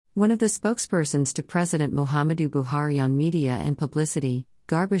One of the spokespersons to President Muhammadu Buhari on media and publicity,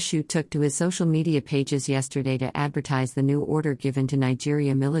 Garba Shehu, took to his social media pages yesterday to advertise the new order given to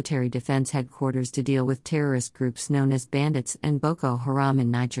Nigeria Military Defense Headquarters to deal with terrorist groups known as bandits and Boko Haram in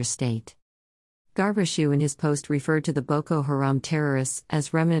Niger State. Garba Shehu in his post referred to the Boko Haram terrorists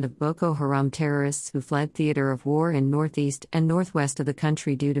as remnant of Boko Haram terrorists who fled theater of war in northeast and northwest of the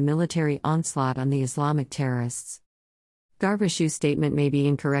country due to military onslaught on the Islamic terrorists. Garba Shehu's statement may be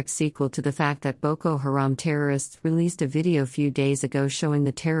incorrect sequel to the fact that Boko Haram terrorists released a video a few days ago showing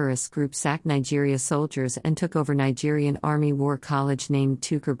the terrorist group sacked Nigeria soldiers and took over Nigerian Army War College named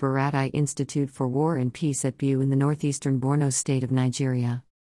Tukur Buratai Institute for War and Peace at Biu in the northeastern Borno state of Nigeria.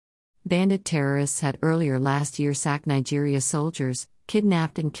 Bandit terrorists had earlier last year sacked Nigeria soldiers,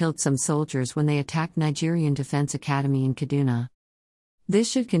 kidnapped and killed some soldiers when they attacked Nigerian Defense Academy in Kaduna. This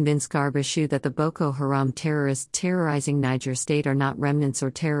should convince Garba Shehu that the Boko Haram terrorists terrorizing Niger State are not remnants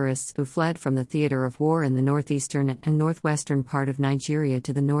or terrorists who fled from the theater of war in the northeastern and northwestern part of Nigeria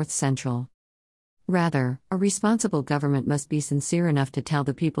to the north-central. Rather, a responsible government must be sincere enough to tell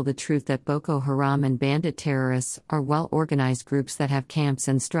the people the truth that Boko Haram and bandit terrorists are well-organized groups that have camps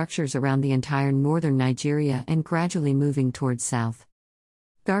and structures around the entire northern Nigeria and gradually moving towards south.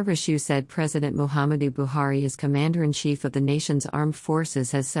 Garba Shehu said President Muhammadu Buhari, as Commander-in-Chief of the nation's armed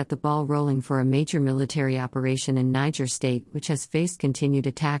forces, has set the ball rolling for a major military operation in Niger State, which has faced continued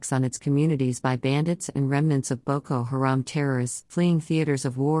attacks on its communities by bandits and remnants of Boko Haram terrorists fleeing theaters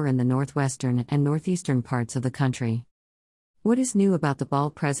of war in the northwestern and northeastern parts of the country. What is new about the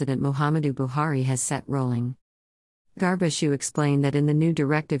ball President Muhammadu Buhari has set rolling? Garba Shehu explained that in the new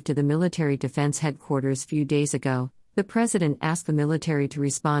directive to the Military Defense Headquarters few days ago, the President asked the military to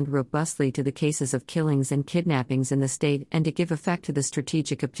respond robustly to the cases of killings and kidnappings in the state and to give effect to the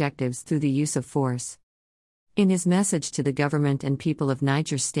strategic objectives through the use of force. In his message to the government and people of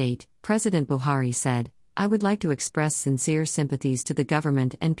Niger State, President Buhari said, "I would like to express sincere sympathies to the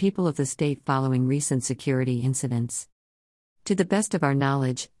government and people of the state following recent security incidents. To the best of our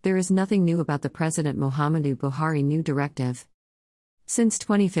knowledge, there is nothing new about the President Muhammadu Buhari new directive. Since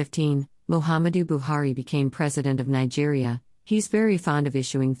 2015, Muhammadu Buhari became president of Nigeria. He's very fond of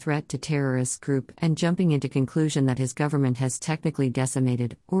issuing threat to terrorist group and jumping into conclusion that his government has technically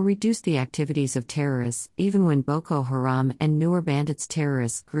decimated or reduced the activities of terrorists, even when Boko Haram and newer bandits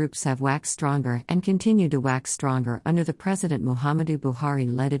terrorist groups have waxed stronger and continue to wax stronger under the President Muhammadu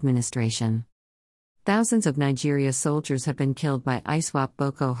Buhari-led administration. Thousands of Nigeria soldiers have been killed by ISWAP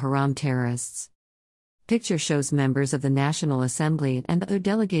Boko Haram terrorists. Picture shows members of the National Assembly and other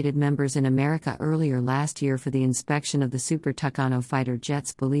delegated members in America earlier last year for the inspection of the Super Tucano fighter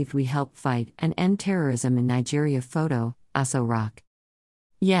jets believed we help fight and end terrorism in Nigeria. Photo, Aso Rock.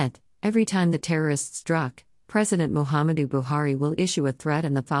 Yet, every time the terrorists struck, President Muhammadu Buhari will issue a threat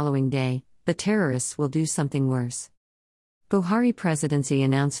and the following day, the terrorists will do something worse. Buhari presidency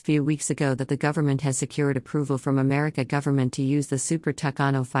announced few weeks ago that the government has secured approval from America government to use the Super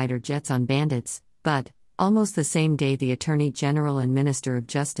Tucano fighter jets on bandits, but, almost the same day the Attorney General and Minister of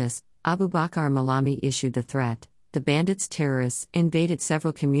Justice, Abubakar Malami, issued the threat. The bandits terrorists invaded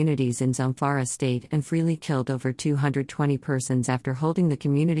several communities in Zamfara state and freely killed over 220 persons after holding the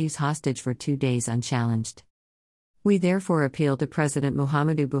communities hostage for 2 days unchallenged. We therefore appeal to President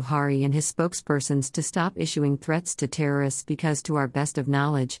Muhammadu Buhari and his spokespersons to stop issuing threats to terrorists because, to our best of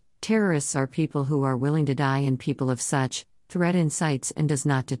knowledge, terrorists are people who are willing to die, and people of such threat incites and does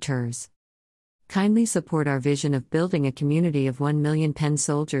not deters. Kindly support our vision of building a community of 1 million pen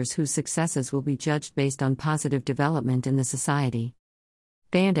soldiers whose successes will be judged based on positive development in the society."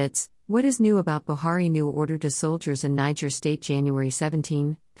 Bandits, what is new about Buhari new order to soldiers in Niger State? January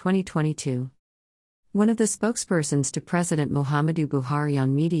 17, 2022. One of the spokespersons to President Muhammadu Buhari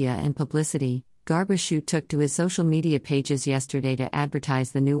on media and publicity, Garba Shehu, took to his social media pages yesterday to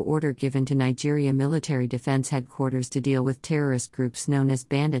advertise the new order given to Nigeria Military Defense Headquarters to deal with terrorist groups known as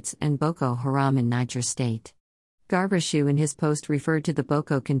bandits and Boko Haram in Niger State. Garba Shehu in his post referred to the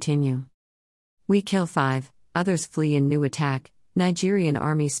Boko continue. "We kill 5, others flee in new attack." Nigerian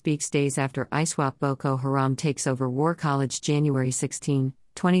Army speaks days after ISWAP Boko Haram takes over War College. January 16,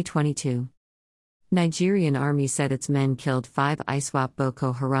 2022. Nigerian Army said its men killed 5 ISWAP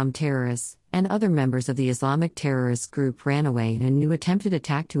Boko Haram terrorists, and other members of the Islamic terrorist group ran away in a new attempted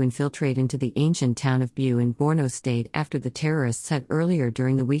attack to infiltrate into the ancient town of Biu in Borno State after the terrorists had earlier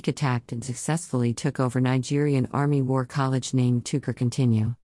during the week attacked and successfully took over Nigerian Army War College named Tukur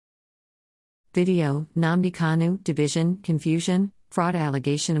continue. Video, Nnamdi Kanu, division, confusion, fraud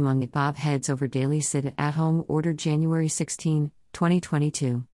allegation among IPOB heads over daily sit-at-home order. January 16,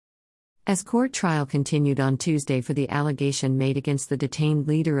 2022. As court trial continued on Tuesday for the allegation made against the detained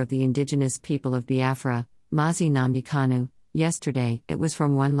leader of the indigenous people of Biafra, Mazi Nnamdi Kanu, yesterday, it was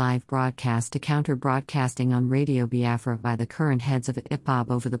from one live broadcast to counter broadcasting on Radio Biafra by the current heads of IPOB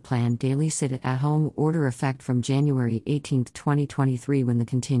over the planned daily sit-at-home order effect from January 18, 2023 when the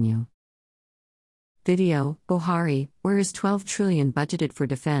continue. Video, Buhari, where is 12 trillion budgeted for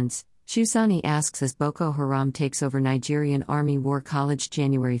defense? Shusani asks as Boko Haram takes over Nigerian Army War College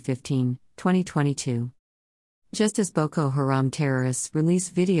January 15, 2022. Just as Boko Haram terrorists release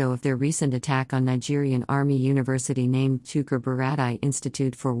video of their recent attack on Nigerian Army University named Tukur Buratai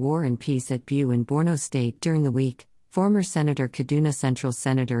Institute for War and Peace at Biu in Borno State during the week, former Senator Kaduna Central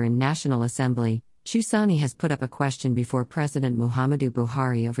Senator in National Assembly, Shusani has put up a question before President Muhammadu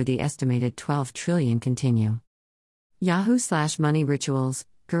Buhari over the estimated 12 trillion continue. Yahoo/money rituals.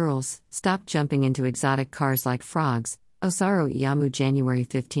 Girls, stop jumping into exotic cars like frogs. Osaro Iyamu January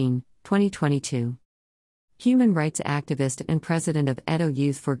 15, 2022. Human rights activist and president of Edo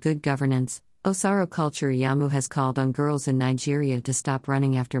Youth for Good Governance, Osaro Culture Iyamu has called on girls in Nigeria to stop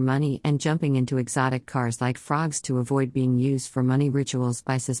running after money and jumping into exotic cars like frogs to avoid being used for money rituals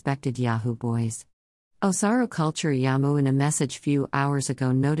by suspected Yahoo boys. Osaro Culture Iyamu in a message few hours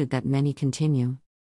ago noted that many continue